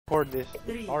record this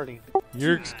starting.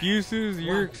 Your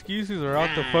excuses are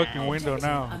out the fucking window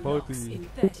now, both of you.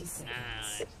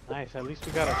 Nice, at least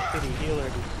we got a shitty healer.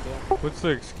 Yeah. What's the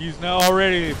excuse now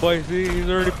already, boy? See, he's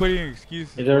already putting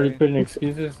excuses. He's already putting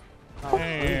excuses.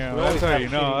 Damn, that's how you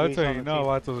know. That's how you know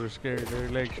vatos are scared. Their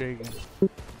legs shaking.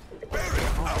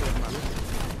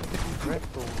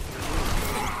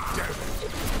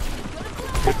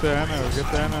 Get the Anna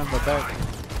in the back.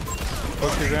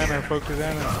 Focus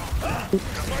Anna.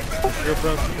 Good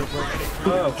bro.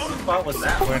 Oh, whose spot was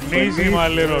that? Went easy, my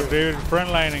little dude.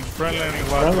 Frontlining. Frontlining,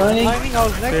 I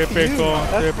was next to you.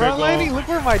 That's frontlining, look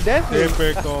where my death is.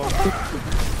 Typical.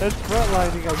 That's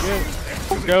frontlining, I guess.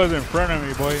 This guy was in front of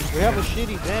me, boy. We have a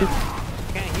shitty den.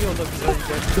 Can't heal them.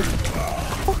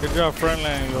 Good job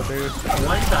frontlining, little dude.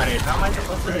 One-shotted. How am I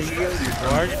supposed to heal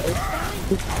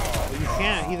you? You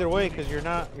can't either way because you're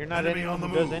not anyone who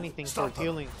does anything for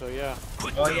healing. So yeah.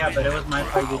 Oh yeah, but it was my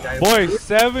fight. You died. Boy,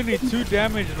 72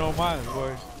 damage, no mas,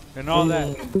 boy, and all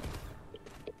that.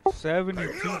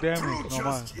 72 damage, no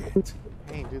mas.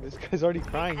 Hey, dude, this guy's already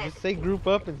crying. Just say group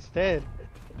up instead.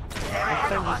 Next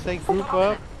time, just say group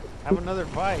up. Have another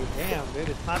fight. Damn, dude,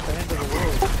 it's not the end of the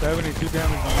world. 72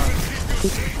 damage, no mas.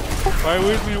 Fight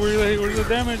with me. Where's the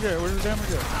damage at?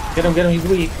 Get him. He's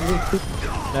weak.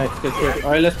 Nice, good shit.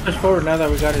 Alright, let's push forward now that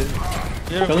we got it.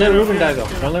 Don't let Ruben die though.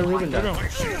 Don't let Ruben die.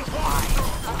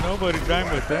 Nobody dying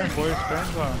but them, boys.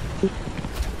 Stand on.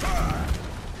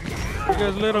 You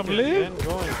guys let him live?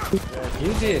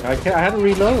 You did. I had to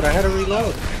reload.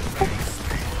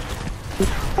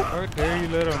 How dare you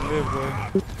let him live, boy?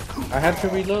 I had to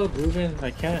reload, Ruben.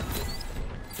 I can't.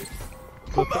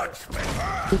 You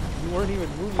weren't even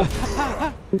moving.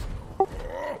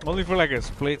 Only for like a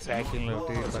split second, little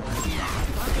dude.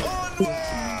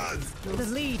 The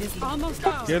lead is almost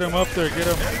ours. Get him up there, get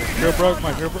him. You're broke,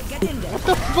 Mike. What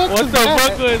the fuck was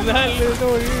that,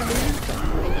 little dude?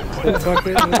 What the fuck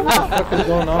is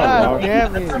going on, dog?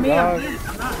 Damn it, dog.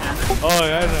 Oh,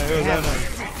 yeah, I know.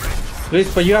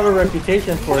 Please, but you have a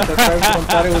reputation for it. That's why everyone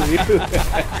thought it was you.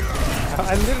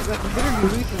 That's literally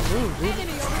Luis's move, dude.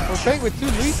 We're playing with two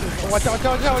Luises. Watch out.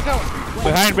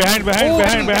 Behind.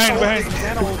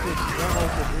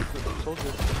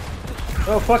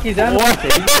 Oh, fuck, he's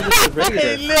animated.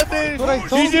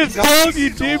 He just told you,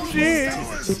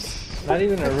 dipshit. Not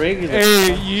even a regular.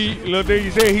 Hey, look there,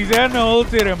 you say he's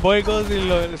animated and boy goes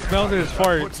and smells his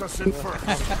fart.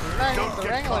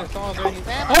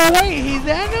 Oh, wait, he's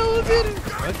animated?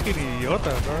 Fucking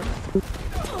idiota, bro.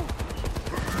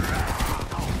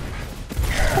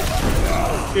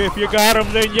 If you got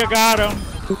him, then you got him.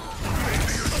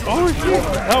 Oh shit!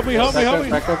 Help me!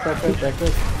 Back up.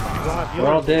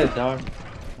 We're all dead, dog.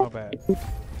 My bad.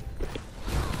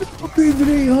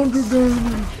 800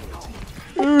 damage.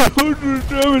 800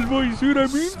 damage, boy. You see what I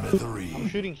mean? I'm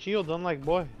shooting shields, unlike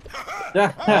boy.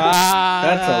 That's a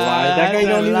lie. That guy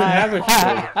don't even have a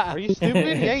shield. Are you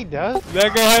stupid? Yeah, he does.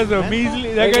 That guy has a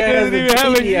measly. That guy doesn't even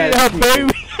have a shield,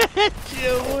 baby.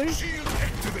 Chill, boy.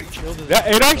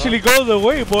 It actually goes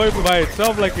away, boy, by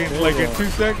itself, like in 2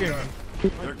 seconds.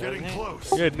 They're getting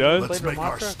close. Yeah, it does. Let's make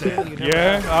our stand.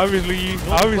 Yeah, obviously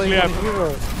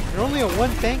You're only a one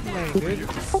tank lane, dude.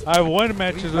 I have won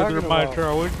matches under my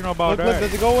turn. What you know about that? Look,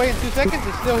 does it go away in 2 seconds?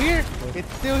 It's still here.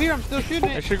 I'm still shooting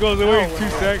it. That shit goes away in 2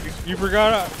 seconds. You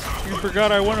forgot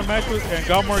I won a match with and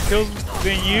got more kills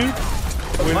than you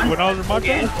when I was in my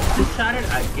turn?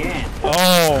 Again.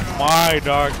 Oh my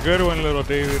dog. Good one, little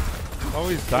David.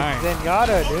 Always dying.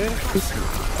 Zenyatta, dude.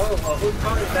 Whose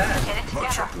phone is that?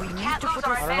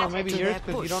 I don't know, maybe yours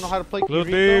because you don't know how to play Lil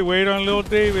David, wait on Lil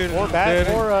David. Or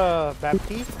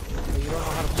Baptiste. You don't know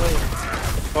how to play.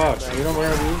 Fuck, you don't know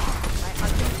what to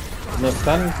do? No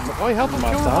stun. Boy, help him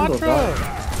kill Mantra.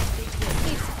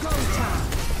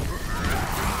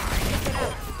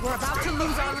 We're about to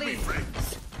lose our lead.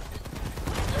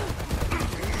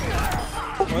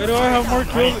 Why do I have more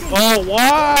kills? Oh,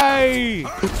 why?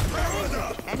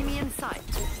 Enemy in sight.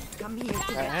 Come here.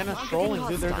 Anna's trolling,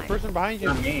 dude. There's a person behind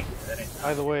you.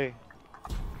 By the way.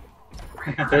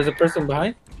 There's a person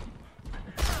behind?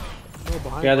 Oh,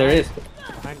 behind yeah, there Ryan. is.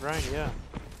 Behind Ryan, yeah.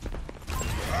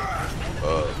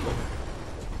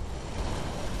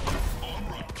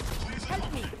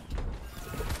 Help me.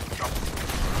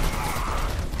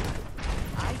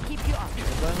 I keep you up.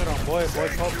 Blame it on boy. Boy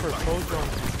called for a Sojourn.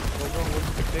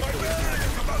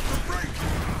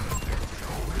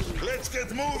 Let's get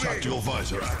moving. Tactical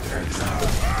visor.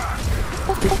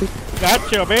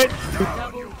 Gotcha, bitch.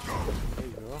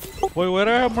 Wait, why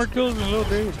do I have more kills than Lil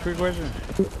David? Quick question.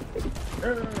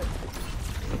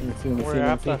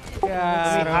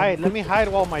 Let me hide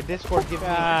while my Discord gives me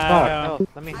health.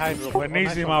 Let me hide real quick.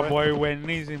 Buenísima, boy.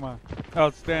 Buenísima.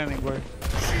 Outstanding, boy.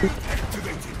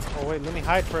 Oh wait, let me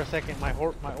hide for a second. My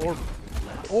orb. Orb.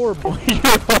 Orb.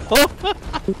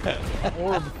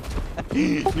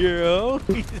 Yo.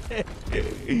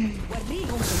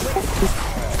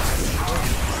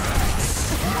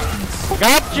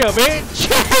 Gotcha, bitch.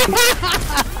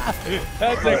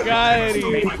 That's a guy.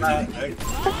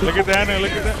 Look at that,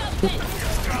 look at that.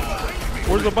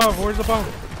 Where's the bomb? Where's the bomb?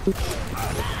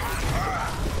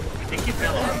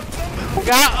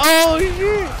 Oh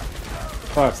shit!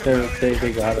 Fuck,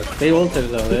 they got us. They ulted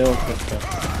though, they ulted stuff.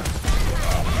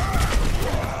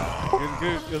 It's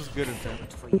good, it's good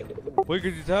attempt. Wait,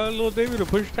 could you tell Lil David to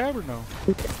push tab or no?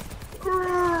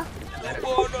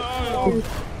 Oh no!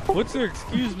 What's their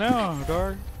excuse now,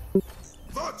 dog?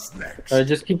 What's next?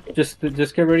 Just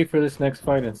get ready for this next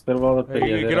fight instead of all the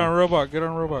hey, get on robot, get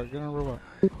on robot, get on robot.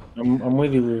 I'm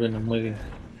with you, Ruben, I'm with you.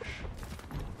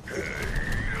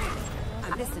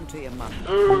 Listen to your mom.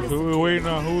 Who we waiting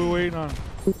on? Who we waiting on?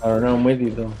 I don't know, I'm with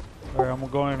you though. Alright, I'm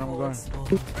going.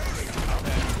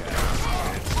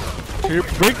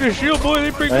 Break the shield, boy,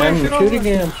 they break my shit I'm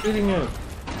shooting him.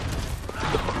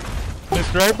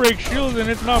 Mr. I break shields and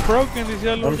it's not broken, this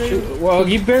Lil David. Well,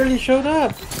 he barely showed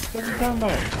up. What are you talking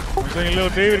about? I'm saying Lil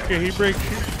David, can he break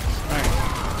shields?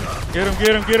 Nice. Get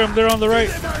him, they're on the right.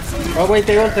 Oh wait,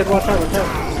 they ulted, watch out.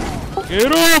 Get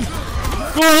him!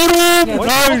 Go hit him!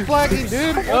 What's Nice! flagging,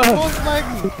 dude? What's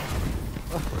flagging?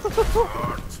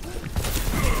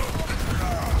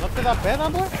 Look at that bed,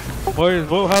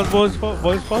 boy. How's boys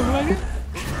flagging?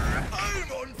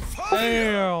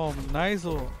 Damn, nice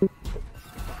one.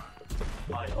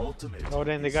 Oh,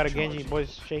 then they got a Genji.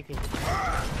 Boys shaking.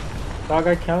 Dog,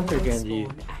 I counter Genji.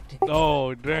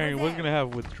 Oh, dang, we're gonna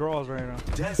have withdrawals right now.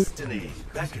 Destiny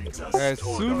beckons us. As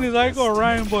soon as I go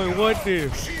Ryan boy, what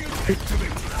if?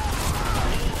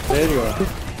 There you are.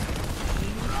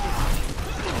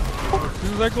 As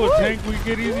soon as I go tank, we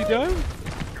get easy done.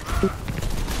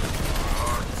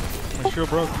 My shield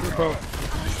broke,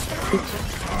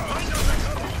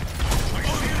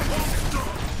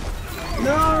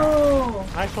 No!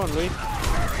 Nice one, Lee.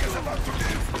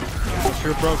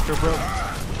 Shield broke.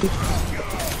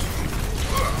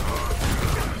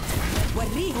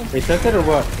 They took it or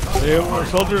what? Yeah, our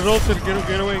soldiers ulted.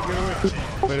 Get away.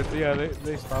 But yeah,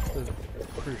 they stopped it.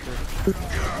 Pretty sure.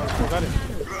 Got it.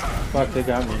 Fuck, they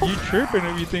got me. You tripping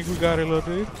if you think we got it, Lil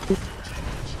David?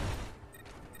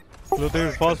 Lil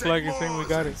David false flag is saying we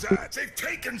got it. They've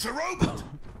taken the robot.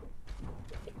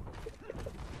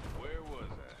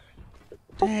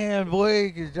 Damn,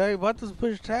 boy, is Johnny about to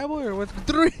push tab or what's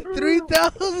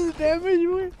 3,000 damage,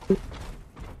 boy?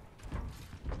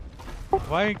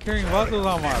 Why ain't carrying vatos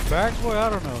on my back, boy? I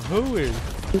don't know who is.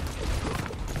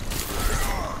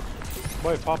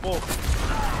 Boy, pop off.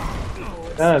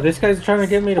 This guy's trying to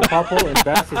get me to pop out in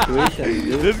bad situations,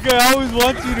 dude. This guy always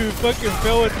wants you to fucking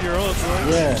fail with your ult,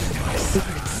 boy. Yeah.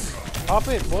 Pop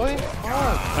it, boy.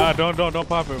 Nah, don't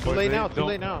pop it, boy. Too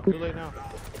late now.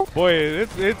 Boy,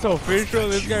 it's official.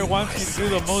 This guy wants you to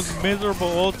do the most miserable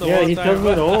ult of all time. Yeah, he tells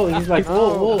me to ult. He's like,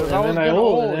 ult, and then I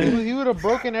ult. He would have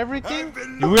broken everything.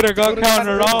 You would have got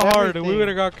countered all hard. We would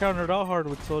have got countered all hard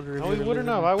with Soldier. No, we wouldn't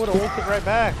have. I would have ulted right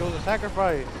back. It was a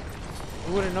sacrifice.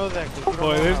 You wouldn't know that.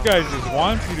 Boy, this guy just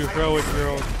wants you to fail with your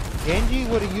ult. Genji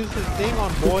would have used his thing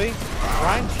on Boy.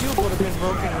 Ryan's shield would have been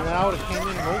broken, and then I would have came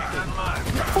in and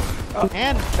ulted.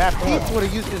 And Baptiste would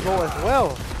have used his ult as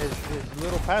well. His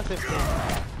little passive thing.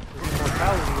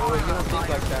 Immortality, boy, you don't think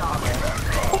like that.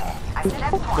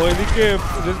 Boy,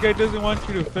 this guy doesn't want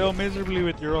you to fail miserably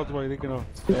with your ult, boy. Hey.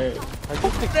 I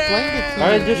just explained it to you.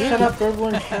 Alright, just shut up,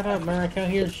 everyone. Shut up, man. I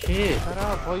can't hear shit. Shut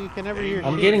up, boy. You can never hear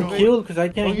I'm shit. getting killed because I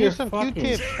can't hear Use some fucking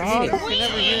Q-tips, shit. dog. You can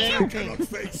never hear anything.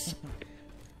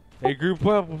 Hey, group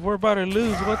up. We're about to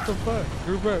lose. What the fuck?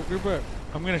 Group up.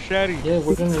 I'm gonna shatty. Yeah,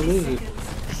 we're gonna lose it.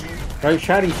 Right,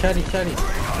 shatty.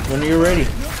 When you're ready.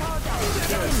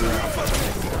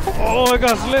 Oh, I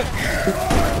got slipped.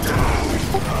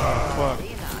 Fuck.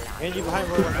 Genji behind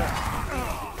me.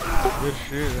 Good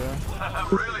shit,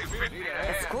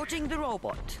 Escorting the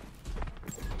robot.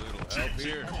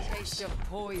 Taste of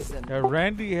poison. Yeah,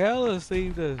 Randy Hella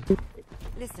saved us.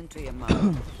 Listen to your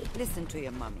mom. Listen to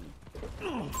your mommy.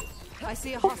 I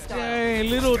see a hostile. Dang,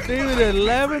 Lil David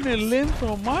 11 and length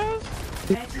on miles?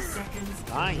 30 seconds.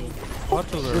 Dying.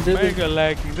 What are mega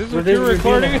lacking? This is what We're you're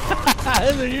recording? This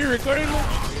is what you're recording?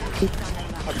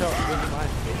 Watch out, Genji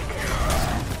behind.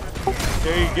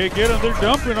 Hey, get them. They're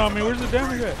dumping on me. Where's the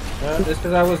damage at? Just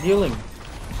because I was healing.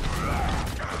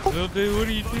 Lil David, what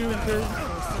are you doing, sir?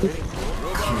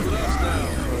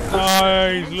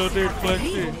 Nice, Lil David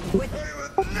flexing.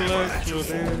 Flex, Lil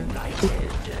David.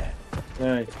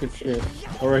 Nice, good shit.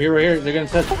 Oh, right here, they're gonna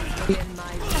touch.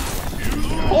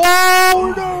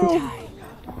 Oh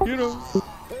no! You know.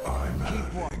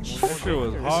 That shit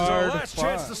was hard. Last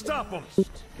chance to stop him.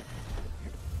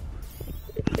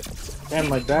 Damn,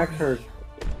 my back hurts.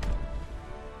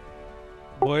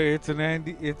 Boy, it's an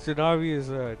obvious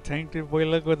Tank Diff. Boy,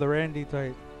 look with the Randy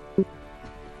type.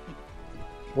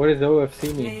 What does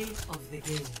OFC mean?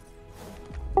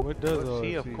 What does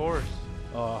See, of course.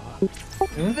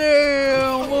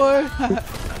 Damn, boy.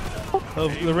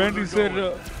 The Randy said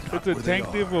it's a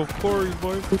Tank Diff, of course,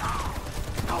 boy.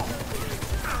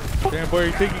 Damn, boy,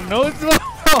 you're taking notes?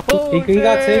 He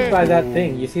got saved by that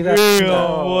thing. You see that? Damn,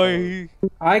 boy.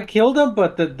 I killed him,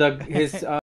 but his